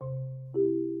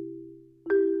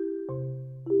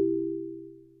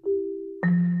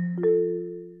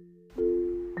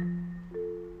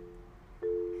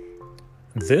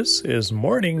This is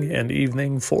Morning and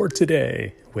Evening for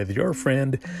Today with your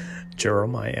friend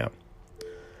Jeremiah.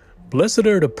 Blessed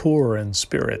are the poor in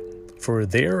spirit, for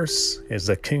theirs is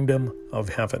the kingdom of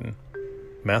heaven.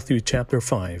 Matthew chapter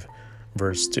 5,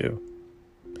 verse 2.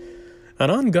 An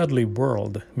ungodly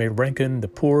world may reckon the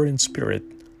poor in spirit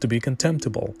to be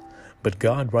contemptible, but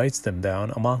God writes them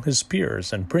down among his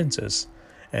peers and princes,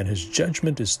 and his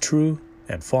judgment is true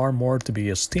and far more to be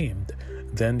esteemed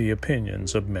than the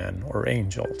opinions of men or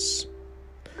angels.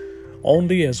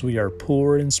 Only as we are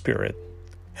poor in spirit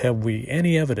have we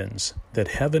any evidence that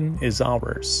heaven is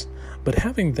ours. But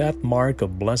having that mark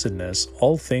of blessedness,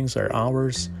 all things are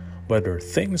ours, whether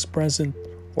things present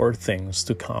or things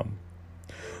to come.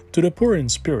 To the poor in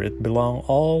spirit belong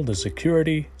all the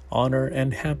security, honor,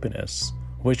 and happiness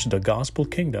which the gospel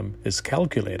kingdom is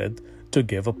calculated to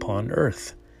give upon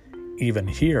earth. Even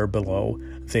here below,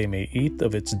 they may eat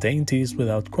of its dainties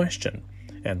without question,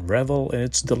 and revel in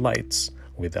its delights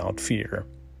without fear.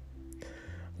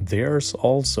 Theirs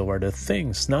also are the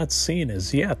things not seen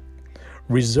as yet,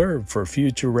 reserved for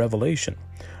future revelation.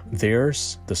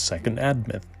 Theirs the second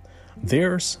advent.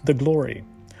 Theirs the glory.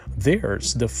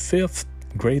 Theirs the fifth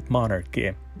great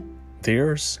monarchy.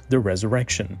 Theirs the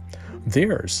resurrection.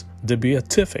 Theirs the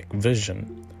beatific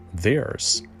vision.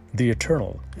 Theirs the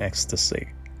eternal ecstasy.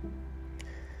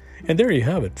 And there you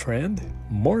have it, friend.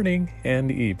 Morning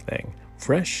and evening.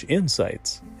 Fresh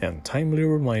insights and timely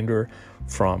reminder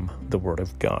from the Word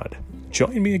of God.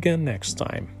 Join me again next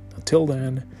time. Until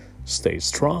then, stay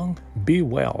strong, be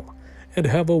well, and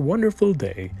have a wonderful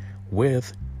day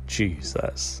with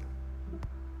Jesus.